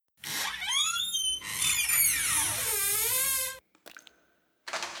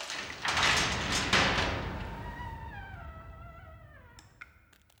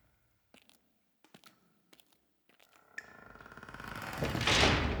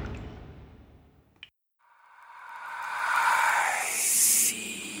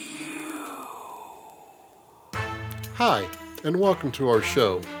Hi, and welcome to our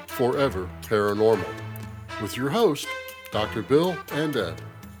show, Forever Paranormal, with your host, Dr. Bill and Ed,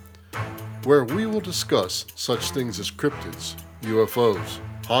 where we will discuss such things as cryptids, UFOs,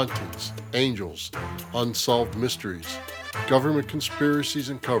 hauntings, angels, unsolved mysteries, government conspiracies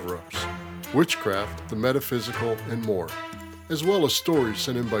and cover-ups, witchcraft, the metaphysical, and more, as well as stories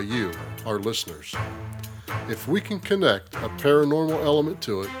sent in by you, our listeners. If we can connect a paranormal element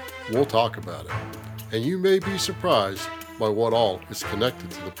to it, we'll talk about it. And you may be surprised by what all is connected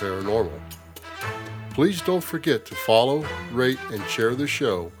to the paranormal. Please don't forget to follow, rate, and share the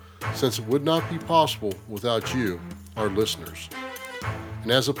show, since it would not be possible without you, our listeners.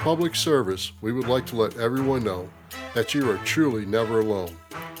 And as a public service, we would like to let everyone know that you are truly never alone,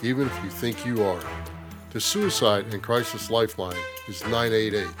 even if you think you are. The Suicide and Crisis Lifeline is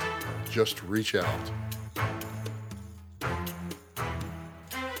 988. Just reach out.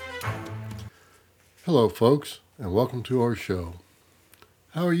 Hello, folks, and welcome to our show.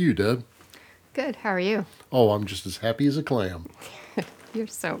 How are you, Deb? Good. How are you? Oh, I'm just as happy as a clam. You're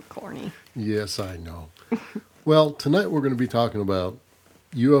so corny. Yes, I know. Well, tonight we're going to be talking about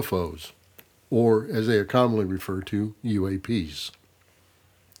UFOs, or as they are commonly referred to, UAPs.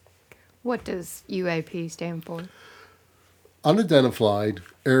 What does UAP stand for? Unidentified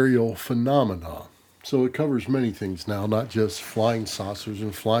aerial phenomena. So it covers many things now, not just flying saucers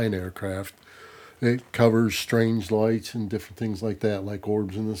and flying aircraft. It covers strange lights and different things like that, like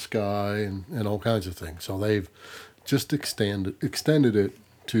orbs in the sky and all kinds of things. So they've just extended it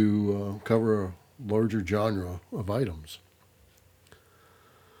to cover a larger genre of items.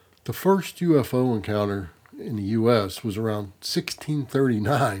 The first UFO encounter in the U.S. was around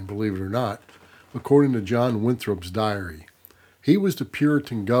 1639, believe it or not, according to John Winthrop's diary. He was the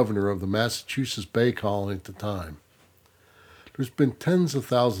Puritan governor of the Massachusetts Bay Colony at the time. There's been tens of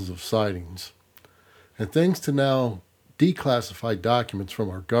thousands of sightings. And thanks to now declassified documents from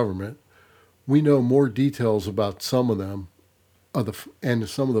our government, we know more details about some of them and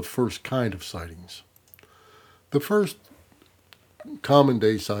some of the first kind of sightings. The first common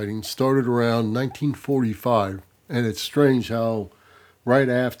day sightings started around 1945, and it's strange how right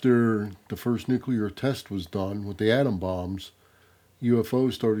after the first nuclear test was done with the atom bombs,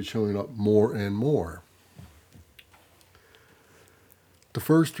 UFOs started showing up more and more. The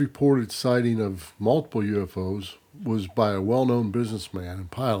first reported sighting of multiple UFOs was by a well-known businessman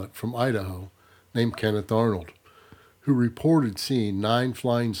and pilot from Idaho named Kenneth Arnold, who reported seeing 9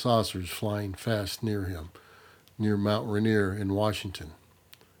 flying saucers flying fast near him, near Mount Rainier in Washington.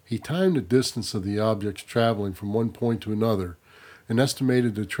 He timed the distance of the objects traveling from one point to another and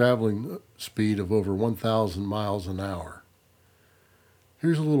estimated the traveling speed of over 1,000 miles an hour.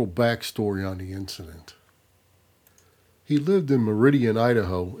 Here's a little backstory on the incident. He lived in Meridian,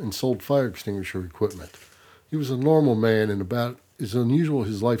 Idaho, and sold fire extinguisher equipment. He was a normal man, and about as unusual as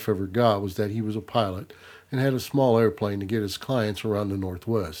his life ever got was that he was a pilot and had a small airplane to get his clients around the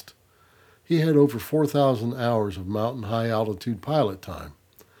Northwest. He had over 4,000 hours of mountain high-altitude pilot time.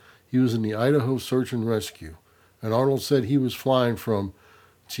 He was in the Idaho Search and Rescue, and Arnold said he was flying from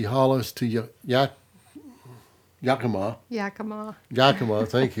Chehalis to Yakima. Yakima,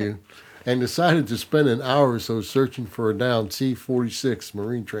 thank you. And decided to spend an hour or so searching for a downed C-46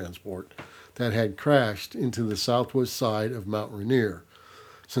 Marine transport that had crashed into the southwest side of Mount Rainier,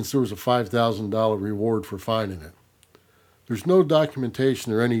 since there was a $5,000 reward for finding it. There's no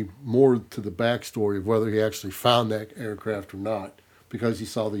documentation or any more to the backstory of whether he actually found that aircraft or not, because he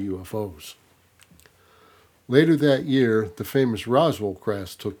saw the UFOs. Later that year, the famous Roswell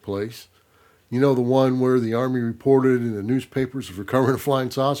crash took place. You know, the one where the Army reported in the newspapers of recovering a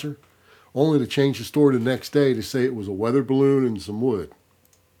flying saucer? Only to change the story the next day to say it was a weather balloon and some wood.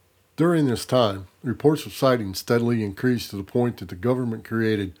 During this time, reports of sightings steadily increased to the point that the government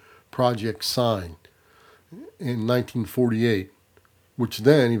created Project Sign in 1948, which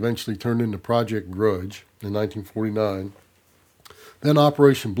then eventually turned into Project Grudge in 1949. Then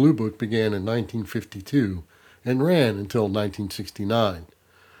Operation Blue Book began in 1952 and ran until 1969,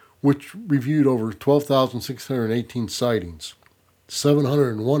 which reviewed over 12,618 sightings.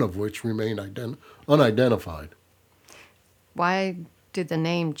 701 of which remained unidentified. Why did the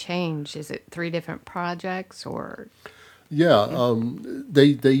name change? Is it 3 different projects or? Yeah,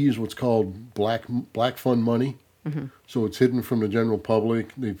 they use what's called black fund money. Mm-hmm. So it's hidden from the general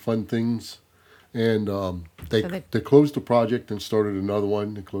public. They fund things, and they closed the project and started another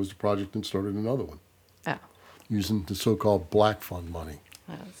one. They closed the project and started another one. Oh. Using the so-called black fund money.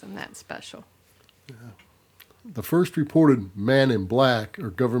 Oh, isn't that special? Yeah. The first reported man in black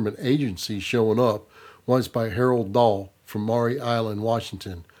or government agency showing up was by Harold Dahl from Maury Island,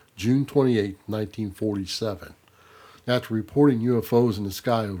 Washington, June 28, 1947. after reporting UFOs in the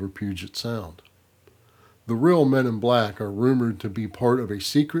sky over Puget Sound. The real men in black are rumored to be part of a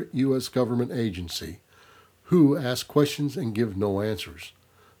secret U.S. government agency who ask questions and give no answers.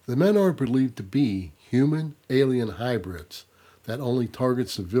 The men are believed to be human-alien hybrids that only target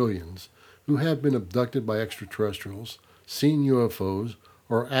civilians who have been abducted by extraterrestrials, seen UFOs,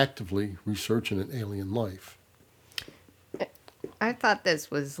 or are actively researching an alien life. I thought this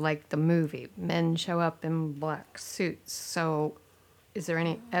was like the movie. Men show up in black suits. So, is there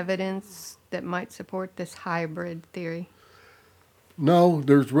any evidence that might support this hybrid theory? No,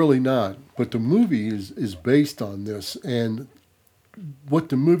 there's really not. But the movie is based on this. And what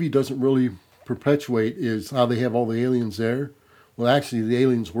the movie doesn't really perpetuate is how they have all the aliens there. Well, actually, the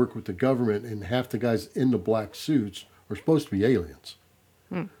aliens work with the government, and half the guys in the black suits are supposed to be aliens.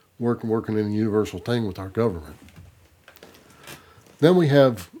 Working in a universal thing with our government. Then we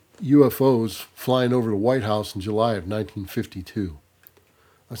have UFOs flying over the White House in July of 1952.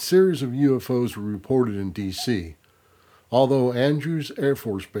 A series of UFOs were reported in D.C., although Andrews Air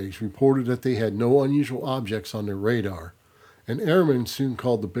Force Base reported that they had no unusual objects on their radar. An airman soon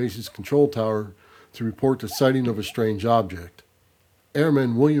called the base's control tower to report the sighting of a strange object.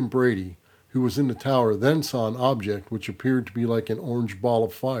 Airman William Brady, who was in the tower, then saw an object which appeared to be like an orange ball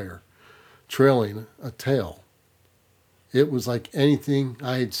of fire, trailing a tail. It was like anything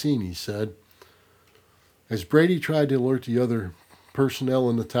I had seen, he said. As Brady tried to alert the other personnel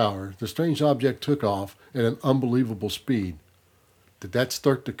in the tower, the strange object took off at an unbelievable speed. Did that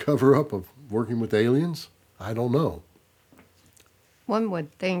start the cover up of working with aliens? I don't know. One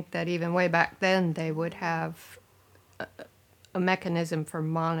would think that even way back then they would have a mechanism for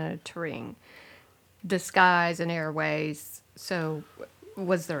monitoring the skies and airways. So,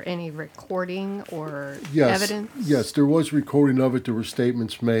 was there any recording or evidence? Yes, there was recording of it. There were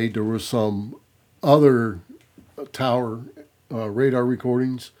statements made. There were some other tower radar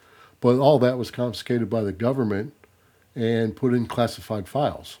recordings, but all that was confiscated by the government and put in classified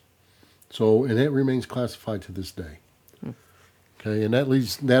files. So, and it remains classified to this day. Okay, and that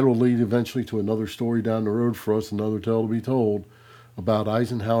will lead eventually to another story down the road for us, another tale to be told about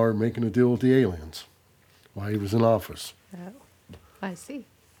Eisenhower making a deal with the aliens while he was in office. Oh, I see.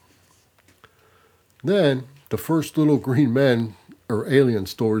 Then, the first little green men, or alien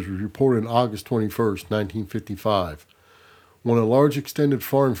stories, was reported on August 21st, 1955, when a large extended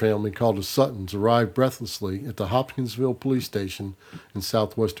farm family called the Suttons arrived breathlessly at the Hopkinsville police station in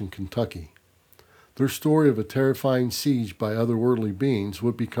southwestern Kentucky. Their story of a terrifying siege by otherworldly beings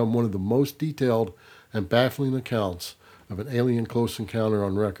would become one of the most detailed and baffling accounts of an alien close encounter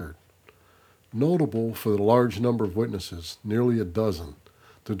on record. Notable for the large number of witnesses, nearly a dozen,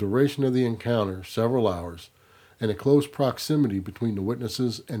 the duration of the encounter, several hours, and a close proximity between the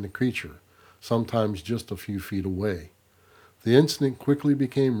witnesses and the creature, sometimes just a few feet away. The incident quickly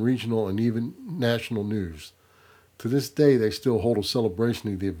became regional and even national news. To this day, they still hold a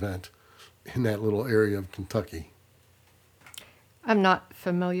celebration of the event in that little area of Kentucky. I'm not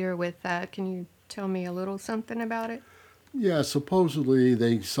familiar with that. Can you tell me a little something about it? Yeah, supposedly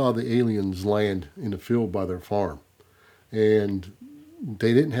they saw the aliens land in a field by their farm. And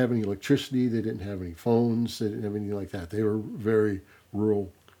they didn't have any electricity, they didn't have any phones, they didn't have anything like that. They were very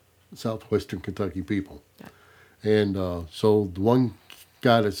rural southwestern Kentucky people. Yeah. And so the one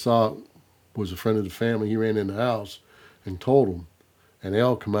guy that saw it was a friend of the family. He ran in the house and told them. And they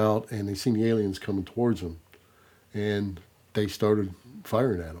all come out and they seen the aliens coming towards them. And they started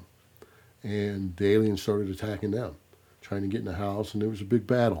firing at them. And the aliens started attacking them, trying to get in the house, and there was a big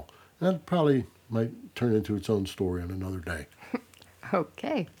battle. And that probably might turn into its own story on another day.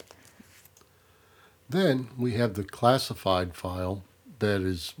 Okay. Then we have the classified file that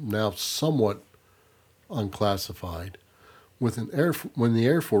is now somewhat unclassified. When the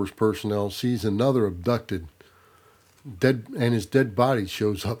Air Force personnel sees another abducted dead, and his dead body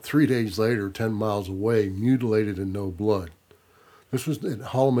shows up 3 days later, 10 miles away, mutilated and no blood. This was at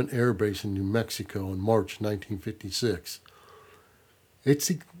Holloman Air Base in New Mexico in March 1956. It's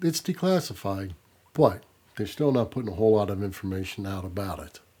declassified, but they're still not putting a whole lot of information out about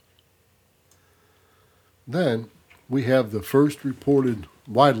it. Then we have the first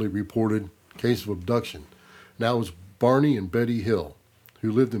widely reported case of abduction. That was Barney and Betty Hill,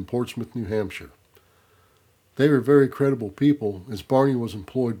 who lived in Portsmouth, New Hampshire. They were very credible people, as Barney was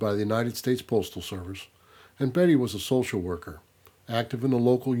employed by the United States Postal Service, and Betty was a social worker, active in the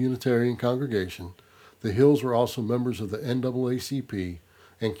local Unitarian congregation. The Hills were also members of the NAACP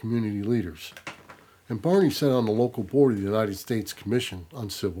and community leaders. And Barney sat on the local board of the United States Commission on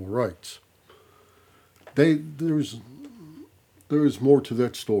Civil Rights. There is more to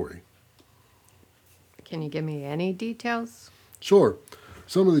that story. Can you give me any details? Sure.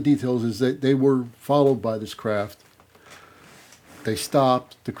 Some of the details is that they were followed by this craft. They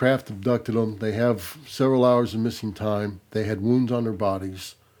stopped. The craft abducted them. They have several hours of missing time. They had wounds on their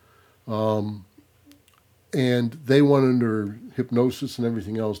bodies. And they went under hypnosis and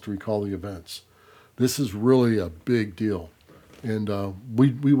everything else to recall the events. This is really a big deal. And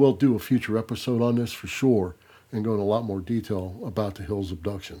we will do a future episode on this for sure and go into a lot more detail about the Hills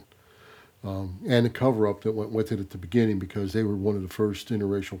abduction. And the cover-up that went with it at the beginning, because they were one of the first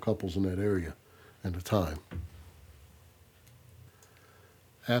interracial couples in that area at the time.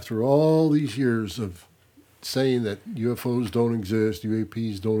 After all these years of saying that UFOs don't exist,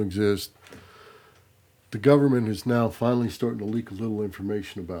 UAPs don't exist, the government is now finally starting to leak a little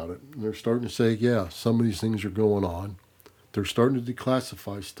information about it. And they're starting to say, yeah, some of these things are going on. They're starting to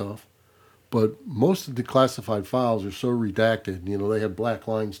declassify stuff. But most of the declassified files are so redacted, they have black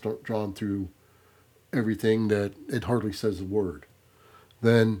lines drawn through everything that it hardly says a word.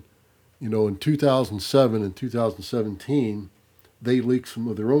 Then, in 2007 and 2017, they leaked some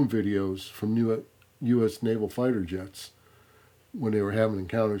of their own videos from U.S. naval fighter jets when they were having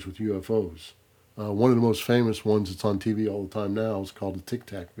encounters with UFOs. One of the most famous ones that's on TV all the time now is called the Tic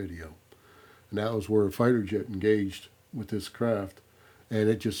Tac video. And that was where a fighter jet engaged with this craft, and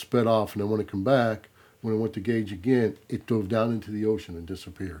it just sped off. And then when it came back, when it went to gauge again, it dove down into the ocean and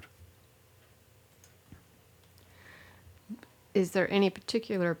disappeared. Is there any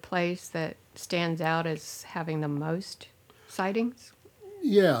particular place that stands out as having the most sightings?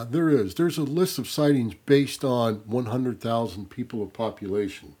 Yeah, there is. There's a list of sightings based on 100,000 people of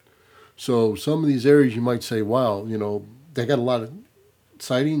population. So some of these areas you might say, wow, they got a lot of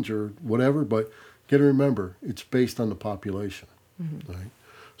sightings or whatever, but got to remember, it's based on the population. Mm-hmm. Right?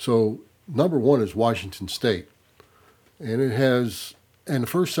 So number one is Washington State. And the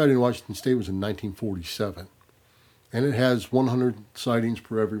first sighting in Washington State was in 1947. And it has 100 sightings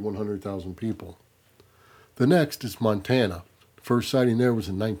per every 100,000 people. The next is Montana. The first sighting there was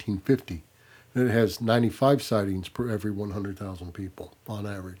in 1950. And it has 95 sightings per every 100,000 people on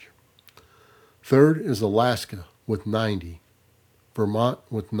average. Third is Alaska with 90. Vermont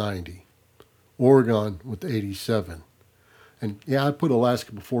with 90. Oregon with 87. And yeah, I put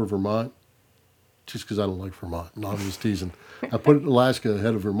Alaska before Vermont just because I don't like Vermont. No, I'm just teasing. I put Alaska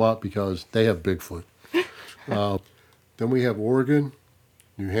ahead of Vermont because they have Bigfoot. Then we have Oregon,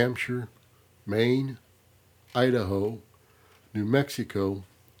 New Hampshire, Maine, Idaho, New Mexico,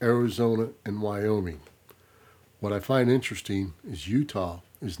 Arizona, and Wyoming. What I find interesting is Utah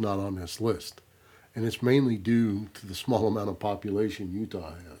is not on this list. And it's mainly due to the small amount of population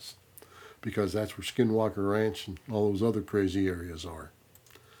Utah has, because that's where Skinwalker Ranch and all those other crazy areas are.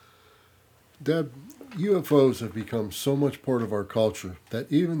 Deb, UFOs have become so much part of our culture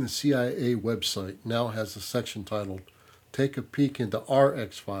that even the CIA website now has a section titled Take a Peek into Our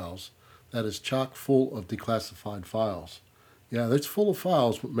X-Files that is chock full of declassified files. Yeah, it's full of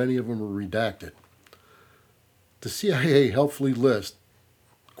files, but many of them are redacted. The CIA helpfully lists,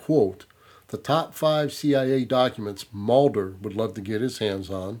 quote, the top 5 CIA documents Mulder would love to get his hands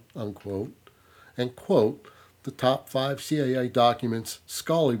on, unquote, and, quote, the top 5 CIA documents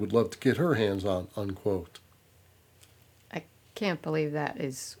Scully would love to get her hands on, unquote. I can't believe that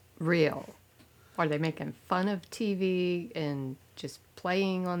is real. Are they making fun of TV and just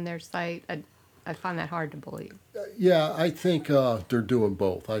playing on their site? I find that hard to believe. Yeah, I think they're doing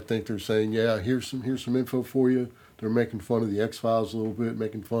both. I think they're saying, yeah, here's some info for you. They're making fun of the X-Files a little bit,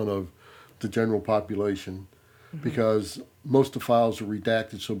 making fun of the general population, mm-hmm. because most of the files are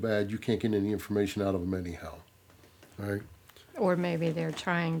redacted so bad you can't get any information out of them anyhow. Right? Or maybe they're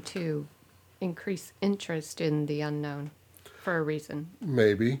trying to increase interest in the unknown for a reason.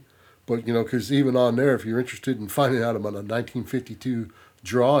 Maybe. But, because even on there, if you're interested in finding out about a 1952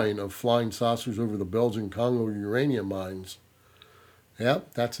 drawing of flying saucers over the Belgian Congo uranium mines,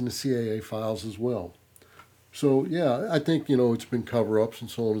 yep, that's in the CIA files as well. So, yeah, I think, it's been cover-ups and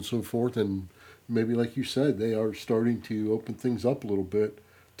so on and so forth, and maybe, like you said, they are starting to open things up a little bit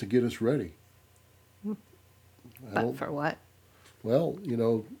to get us ready. But for what? Well,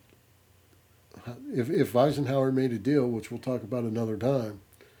 if Eisenhower made a deal, which we'll talk about another time,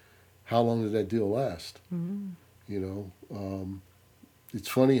 how long did that deal last? Mm-hmm. It's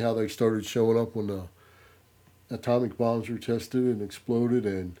funny how they started showing up when the atomic bombs were tested and exploded,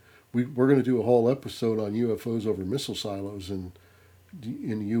 and we're going to do a whole episode on UFOs over missile silos in the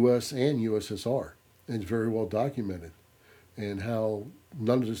U.S. and USSR. And it's very well documented, and how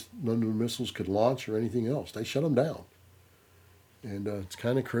none of the missiles could launch or anything else. They shut them down, and it's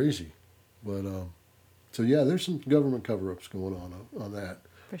kind of crazy. But so yeah, there's some government cover-ups going on that.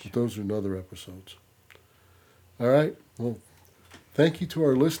 For sure. But those are in other episodes. All right. Well, thank you to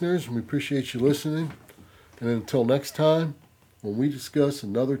our listeners, and we appreciate you listening. And until next time, when we discuss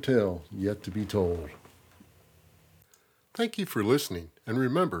another tale yet to be told. Thank you for listening, and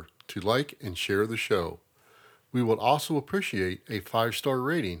remember to like and share the show. We would also appreciate a 5-star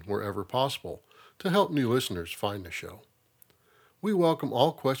rating wherever possible to help new listeners find the show. We welcome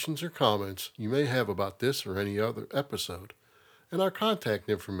all questions or comments you may have about this or any other episode, and our contact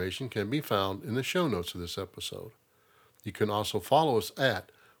information can be found in the show notes of this episode. You can also follow us at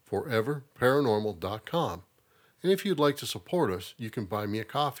foreverparanormal.com. And if you'd like to support us, you can buy me a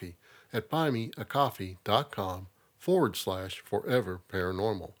coffee at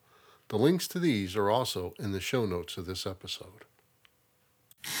buymeacoffee.com/foreverparanormal. The links to these are also in the show notes of this episode.